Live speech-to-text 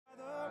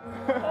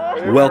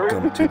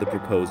Welcome to the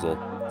proposal.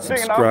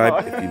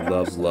 Subscribe if you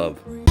love love.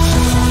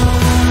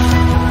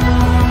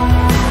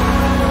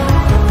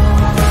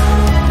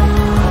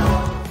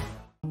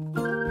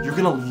 You're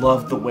gonna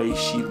love the way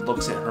she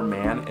looks at her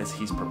man as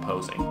he's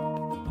proposing.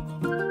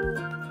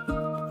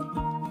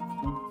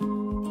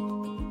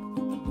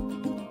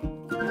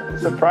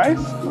 Surprise?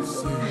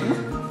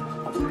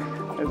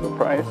 A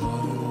surprise.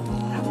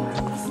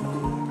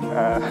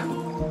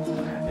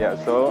 Yeah,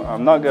 so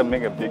I'm not gonna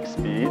make a big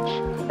speech.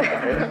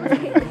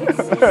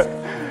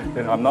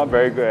 I'm not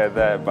very good at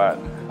that, but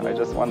I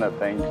just want to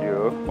thank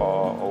you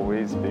for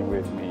always being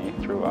with me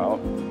throughout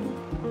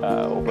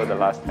over the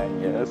last 10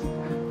 years.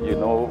 You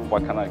know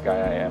what kind of guy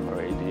I am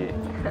already,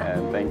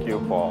 and thank you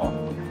for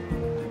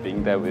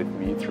being there with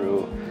me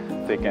through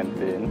thick and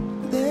thin.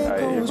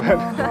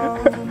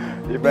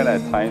 Even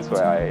at times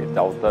where I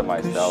doubted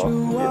myself,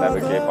 you never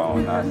gave up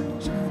on us.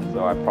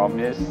 So I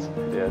promise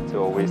to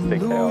always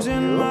take care of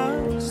you,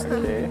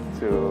 okay?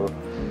 To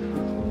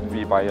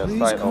be by your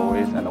side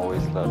always and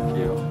always love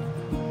you.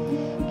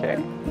 Okay?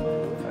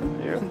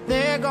 Love you.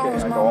 Okay, I got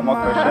one more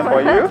question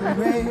for you.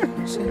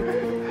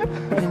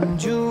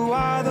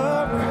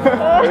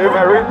 Are you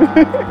married?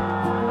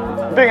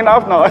 Big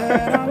enough now?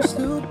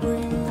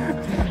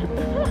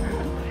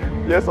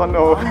 Yes or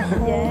no?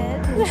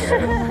 Yes.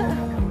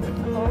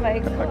 Oh my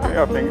God. Okay,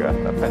 your finger.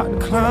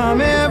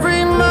 Climb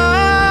every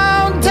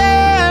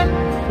mountain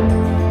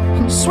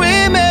and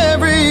swim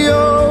every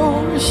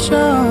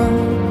ocean.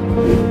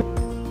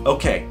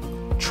 Okay,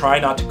 try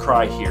not to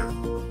cry here.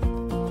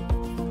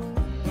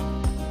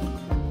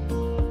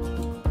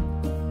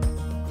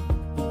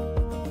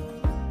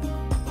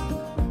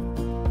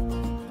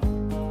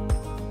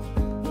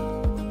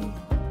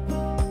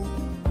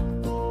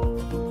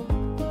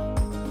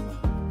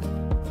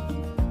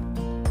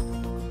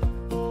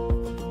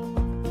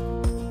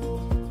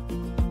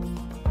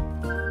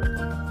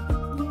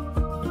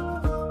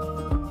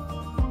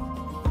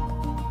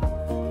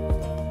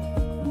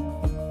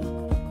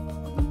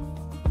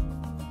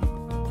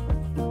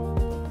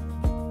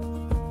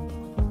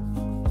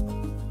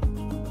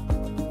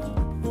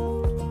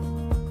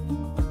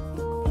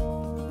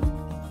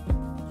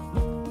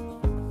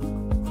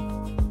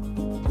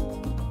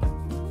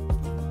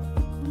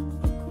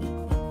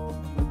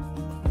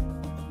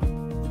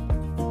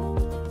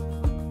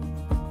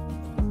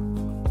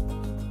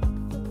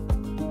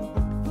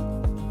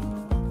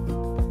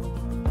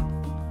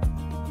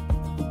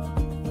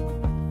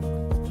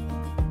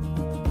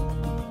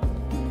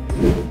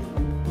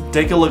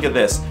 Take a look at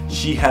this.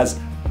 She has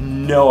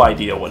no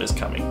idea what is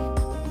coming.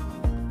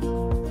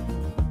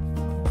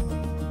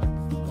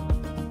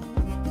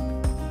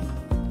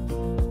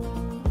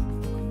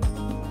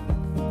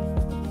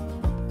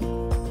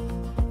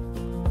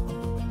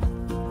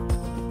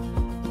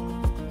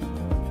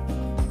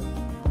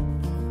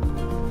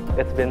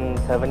 It's been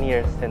 7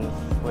 years since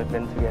we've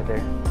been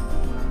together,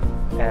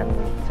 and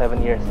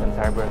 7 years since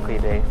our Berkeley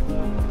days.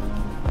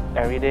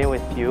 Every day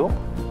with you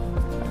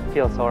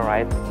feels so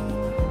right.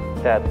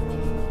 That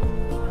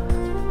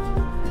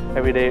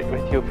every day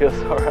with you feels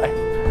so right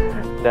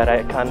that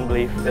I can't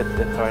believe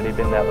it's already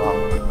been that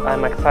long.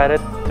 I'm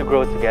excited to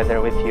grow together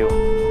with you,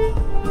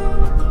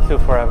 to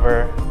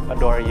forever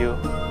adore you,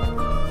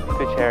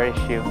 to cherish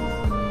you,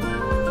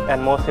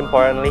 and most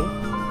importantly,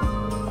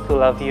 to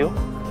love you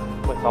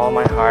with all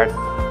my heart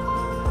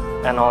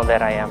and all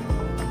that I am.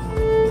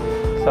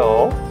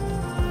 So,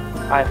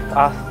 I've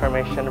asked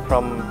permission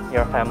from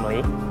your family,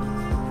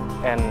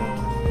 and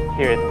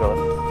here it goes.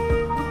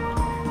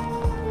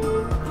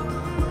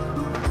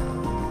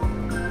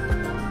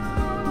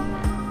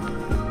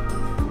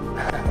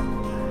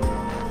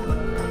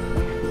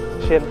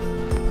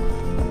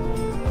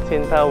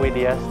 Cinta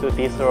Widya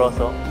Stuti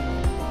Suroso.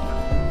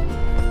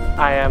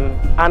 I am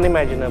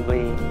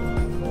unimaginably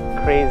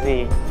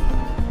crazy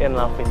in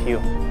love with you.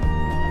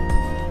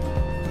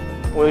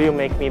 Will you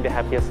make me the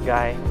happiest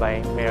guy by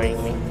marrying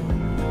me?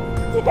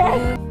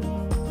 Yes.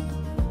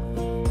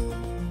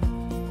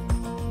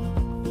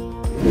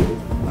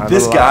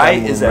 This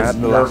guy is as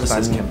nervous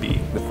as can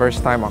be. The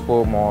first time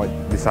aku mau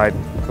decide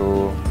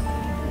to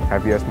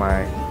have you as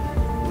my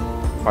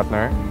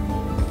partner,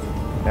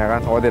 ya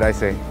kan? What did I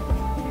say?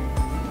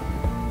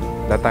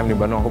 That time di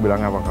Bandung aku bilang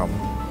apa kamu?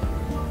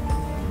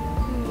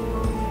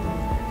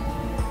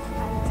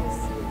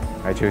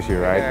 I choose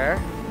you, right?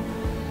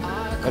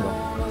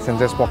 Since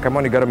it's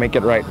Pokemon, you gotta make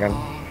it right, kan?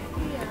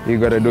 You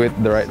gotta do it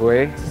the right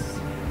way,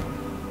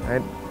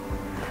 right?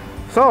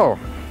 So,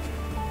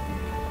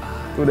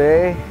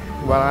 today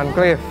bakalan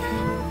Cliff,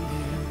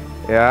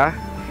 ya.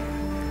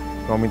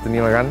 Want me to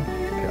kneel, kan?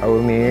 I will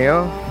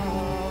kneel.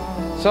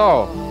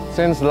 So,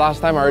 since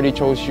last time I already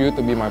chose you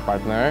to be my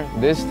partner,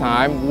 this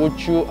time would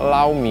you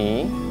allow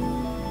me,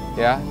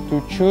 yeah, to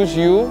choose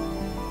you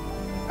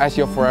as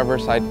your forever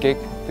sidekick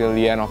till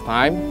the end of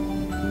time?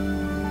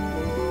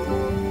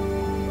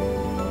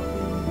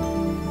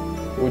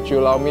 Would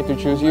you allow me to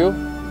choose you?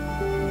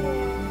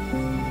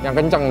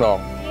 Yang kencang dong.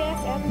 Yes,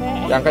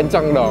 Ate. Yang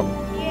kencang dong.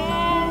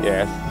 Yes.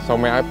 Yes. So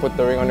may I put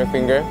the ring on your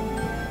finger?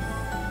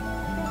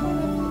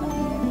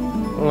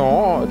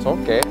 No, it's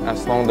okay.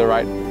 As long the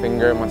right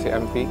finger masih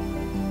empty.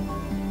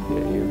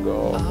 There you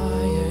go.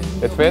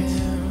 It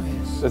fits?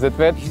 Does it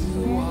fit?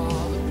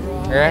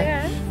 Okay?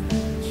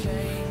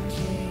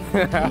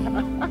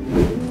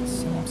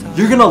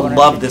 You're gonna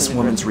love this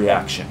woman's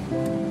reaction.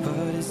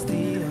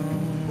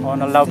 I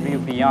wanna love you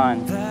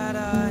beyond.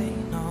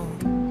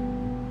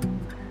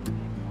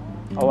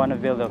 I wanna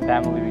build a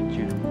family with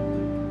you.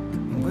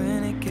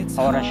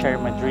 I wanna share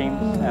my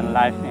dreams and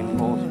life and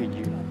goals with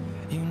you.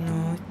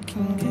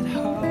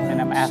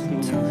 And I'm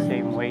asking you the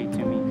same way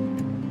to me.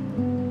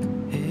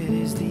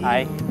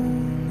 I,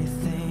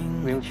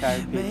 wheelchair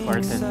fit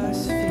person,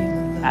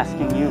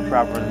 asking you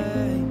properly.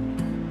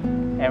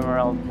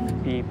 Emerald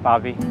P.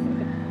 Bobby.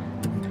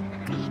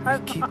 What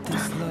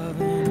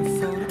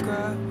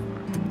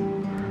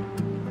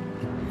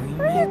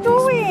are you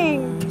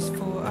doing?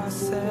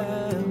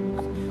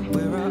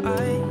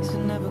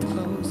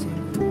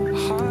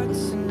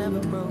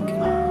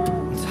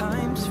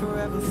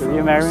 Will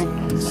you marry me?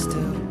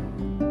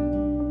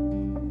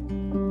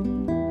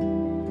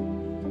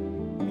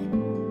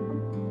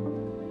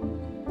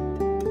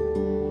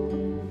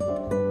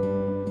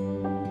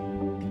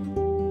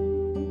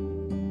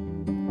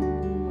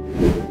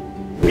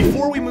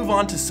 Before we move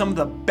on to some of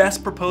the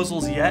best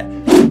proposals yet,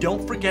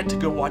 don't forget to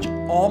go watch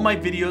all my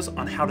videos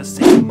on how to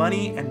save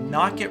money and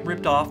not get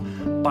ripped off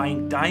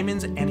buying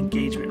diamonds and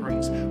engagement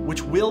rings,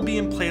 which will be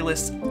in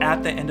playlists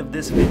at the end of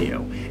this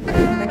video.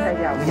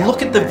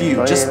 Look at the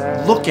view, just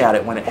look at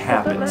it when it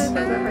happens.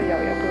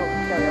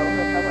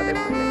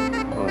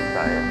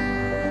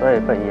 所以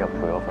不如以後陪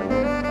我瞓。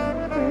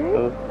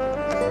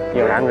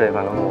要攬住你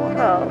瞓好唔好啊？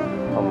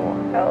好，好唔好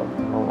啊？好，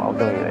好，我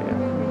中意你嘅。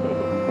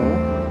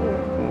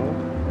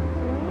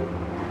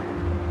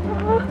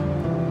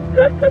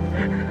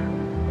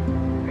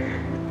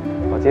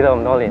我知道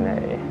咁多年嚟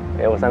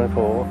你好辛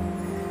苦，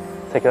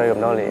識咗你咁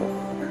多年，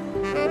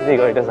呢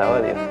個月都11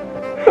年，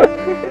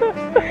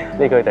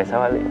呢個月第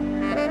11年，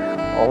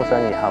我好想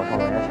以後同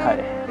你一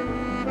齊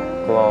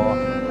過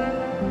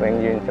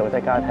永遠組織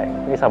家庭。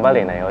呢11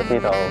年嚟，我知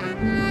道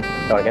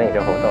我哋經歷咗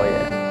好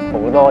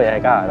多嘢喺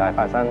加拿大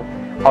發生，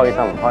開心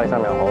唔開心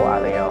又好，壓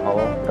力又好，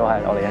都係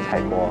我哋一齊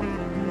過。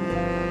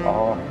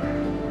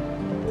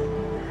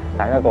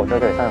大家過咗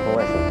最辛苦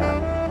嘅時間，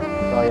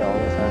所以我好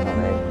想同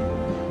你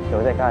組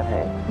織家庭，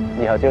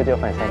以後朝早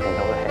瞓醒見到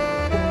你。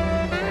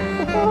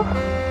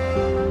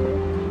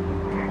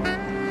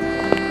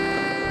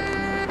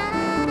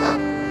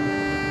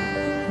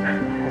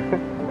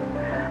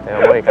你可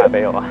唔可以嫁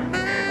俾我啊？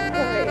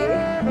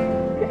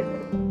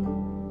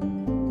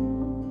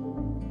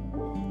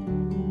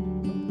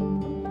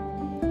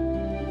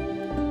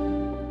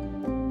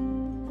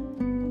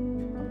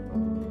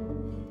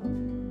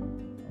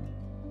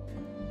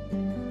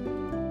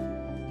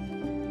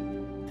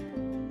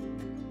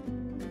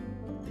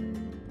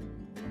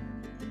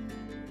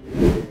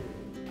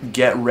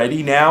 Get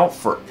ready now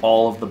for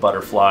all of the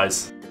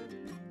butterflies.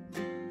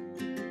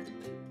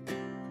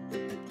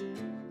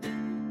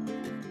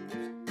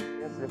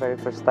 Yes, the very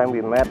first time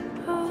we met,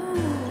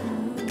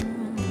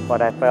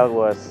 what I felt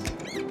was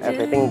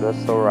everything was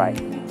so right.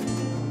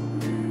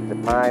 The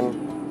time,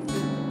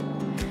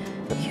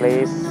 the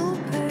place,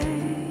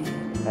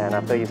 and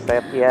after you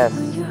said yes,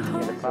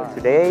 so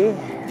today,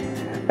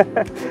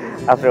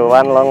 after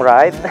one long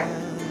ride,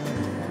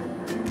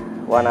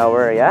 1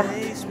 hour, yeah,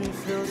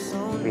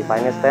 we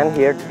finally stand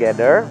here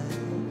together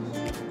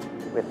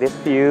with this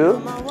view,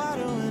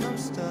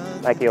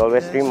 like you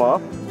always dream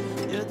of.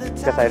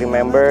 Because I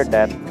remember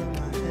that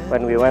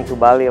when we went to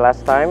Bali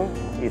last time,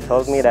 you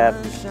told me that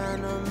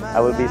I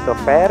will be so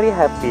very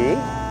happy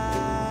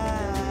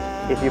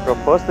if you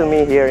propose to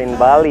me here in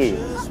Bali,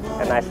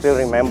 and I still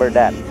remember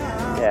that.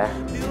 Yeah.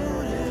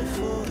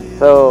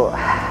 So,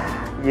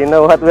 you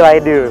know what will I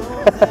do?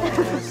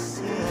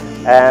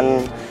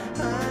 And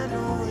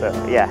so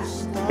yeah,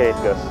 here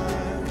it goes.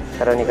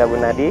 Veronica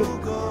Bunadi.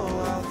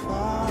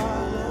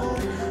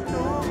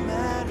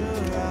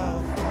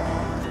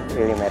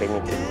 Will you marry me?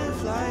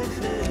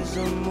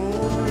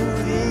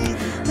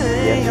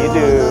 Yes, you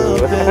do.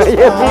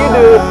 Yes, you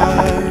do.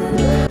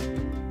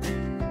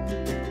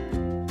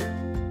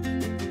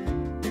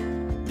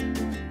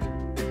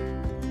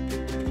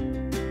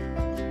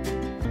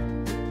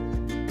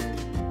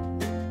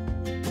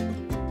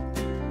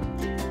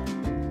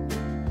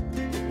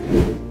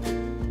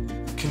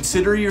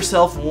 Consider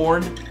yourself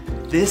warned.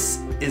 This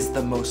is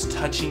the most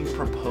touching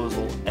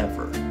proposal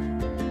ever.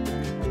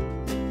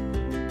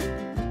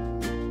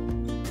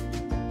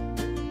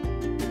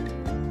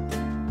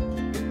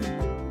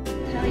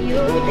 Tell you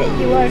that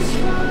you are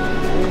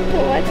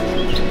what?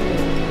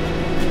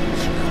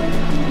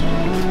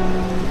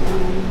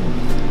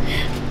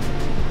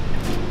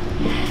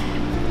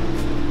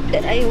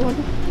 That I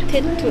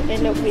wanted to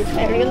end up with.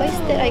 I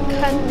realized that I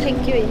can't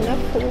thank you enough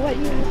for what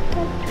you have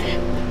done.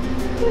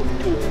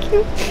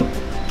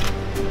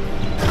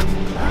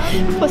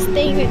 Thank you for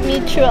staying with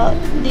me throughout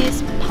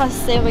these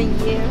past 7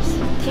 years.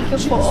 Thank you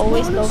for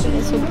always loving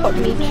and support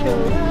me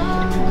through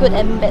good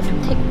and bad,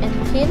 thick and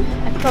thin.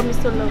 I promise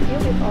to love you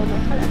with all my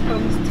heart. I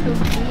promise to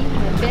be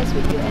my best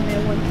with you, and I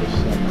want to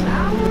share my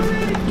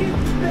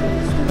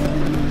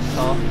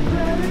So,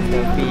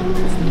 Sophie,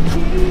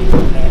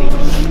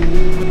 married.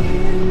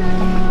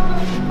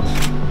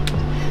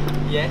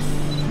 Yes.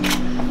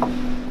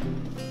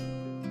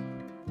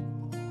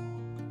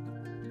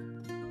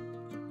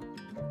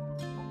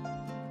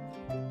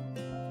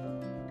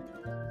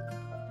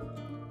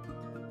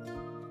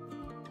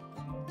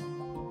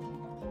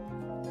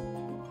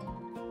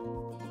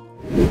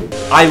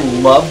 I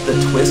love the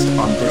twist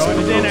on this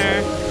proposal.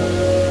 Dinner.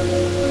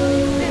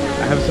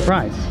 I have a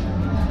surprise.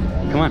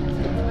 Come on.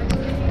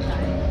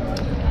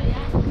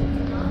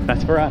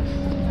 That's for us.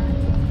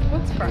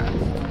 What's for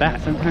us?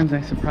 That. Sometimes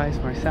I surprise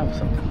myself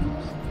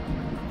sometimes.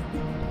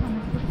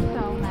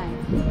 So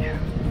nice. Yeah.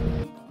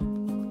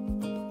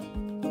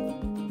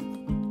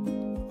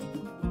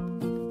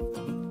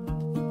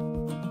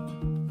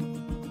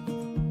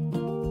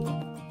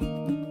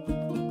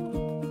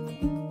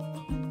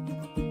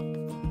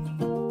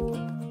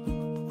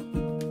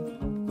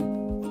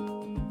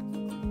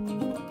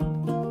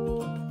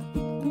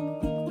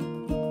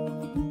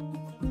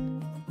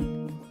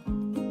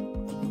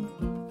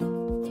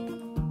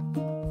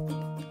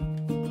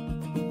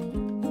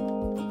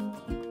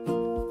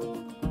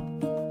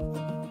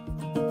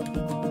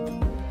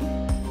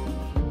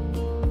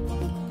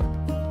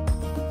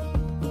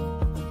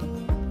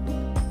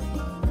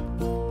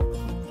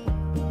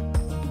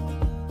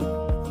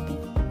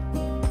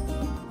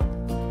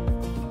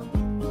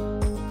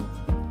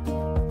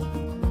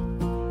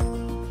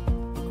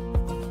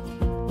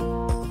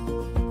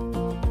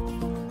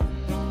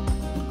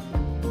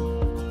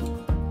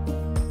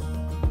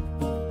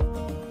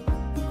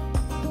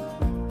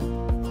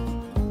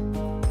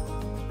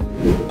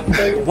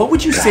 What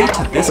would you say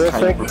to this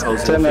kind of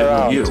proposal if it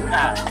were you?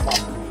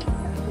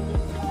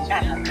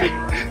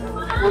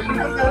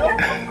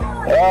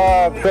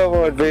 Oh, come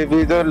on,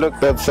 baby. Don't look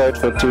that side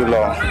for too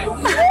long.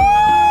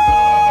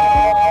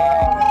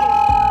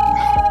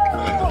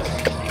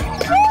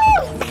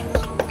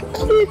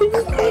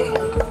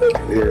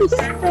 Yes.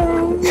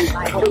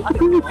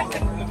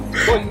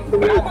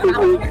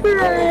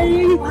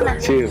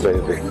 Cheers,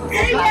 baby.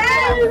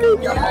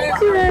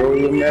 Will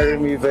you marry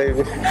me,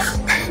 baby?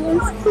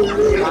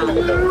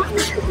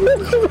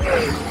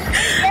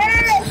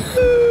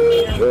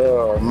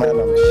 Oh man,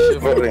 I'm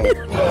shivering.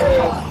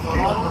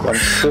 I'm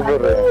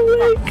shivering. Oh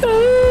my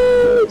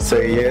God.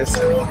 Say yes.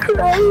 I'm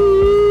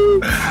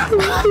crying.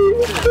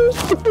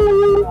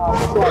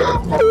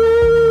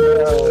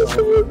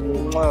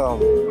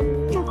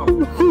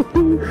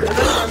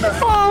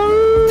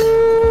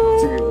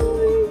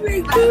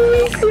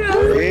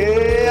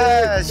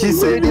 Yeah, she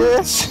said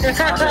yes.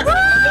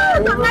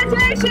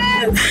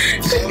 Congratulations!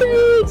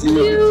 Thank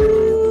you.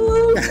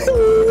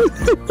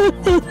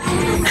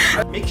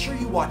 Make sure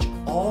you watch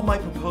all my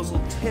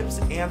proposal tips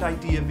and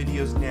idea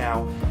videos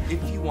now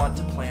if you want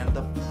to plan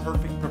the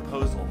perfect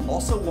proposal.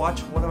 Also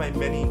watch one of my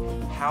many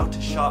how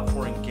to shop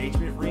for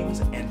engagement rings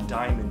and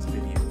diamonds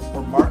videos.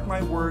 Or mark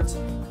my words,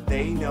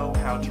 they know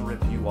how to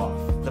rip you off.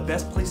 The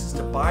best places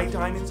to buy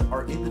diamonds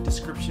are in the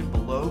description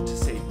below to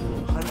save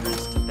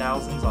hundreds to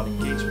thousands on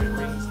engagement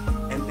rings,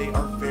 and they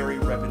are very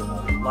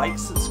reputable. Like,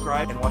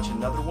 subscribe, and watch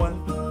another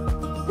one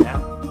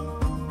now.